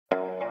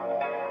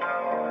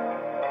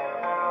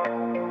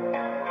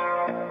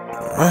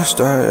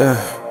Rockstar, yeah.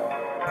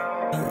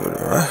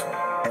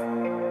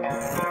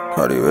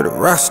 Party with a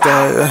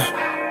rockstar, yeah.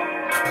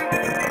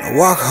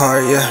 Walk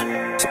hard,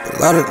 yeah. Sip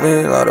a lot of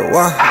lean, a lot of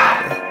walk.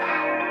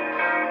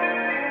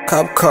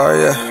 Cop car,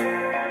 yeah.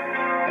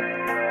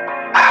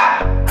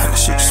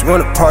 She just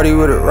wanna party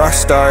with a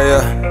rockstar,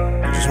 yeah.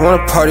 She just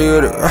wanna party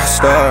with a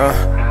rockstar.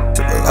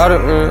 Sip a lot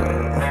of lean,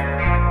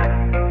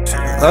 sip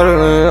a lot of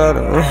lean, a lot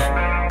of lean.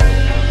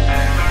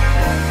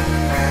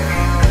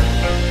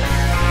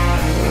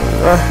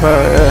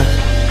 Yeah.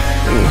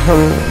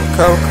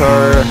 Cop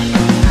car, yeah.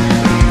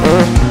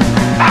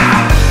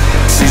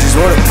 She just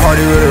wanna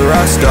party with a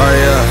rockstar,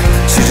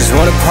 yeah. She just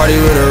wanna party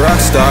with a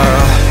rockstar.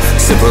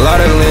 Sip a lot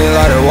of lean,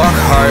 lot of walk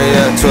hard,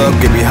 yeah. 12,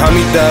 give me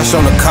homie dash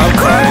on the cop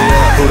car,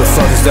 yeah. Who the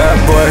fuck is that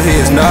boy? He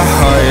is not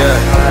hard,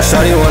 yeah.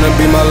 Shawty wanna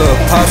be my little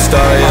pop star,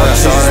 yeah.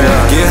 She just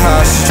wanna get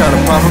high, she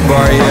tryna pop a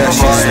bar, yeah.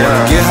 She just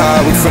wanna get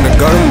high, we finna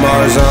go to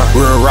Mars,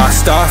 We're a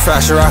rockstar,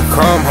 fashion rock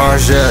chrome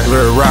hearts, yeah.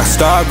 We're a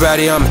rockstar,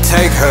 baddie, I'ma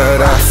take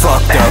her, I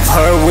fucked up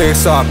her wig,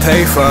 so I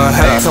pay for her.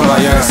 Hey, told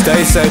my young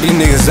stay safe, these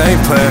niggas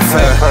ain't playing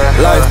fair.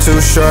 Life too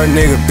short,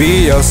 nigga,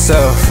 be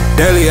yourself.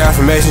 Daily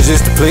affirmations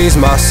just to please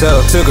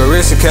myself. Took a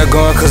risk and kept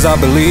going cause I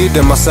believed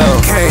in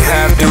myself. Can't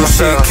have do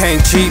shit,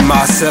 can't cheat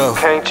myself.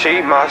 Can't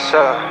cheat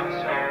myself.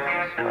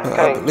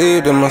 I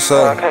believed in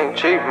myself. I can't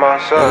cheat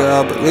myself.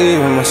 Yeah, I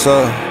believe in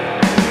myself.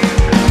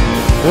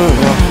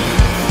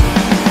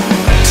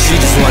 She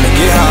just wanna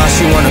get high,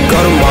 she wanna go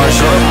to Mars,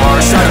 yeah.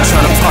 Shawty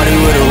tryna party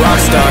with a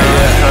rockstar,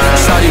 yeah.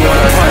 Shawty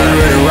wanna party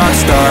with a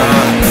rockstar,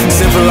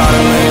 Sip a lot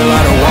of lean, a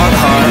lot of walk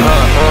hard,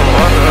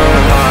 Walk hard,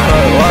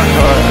 Walk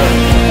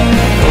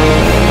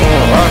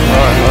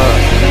hard,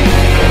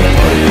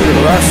 Party with a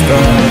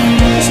rockstar.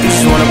 She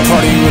just wanna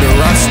party with a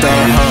rockstar,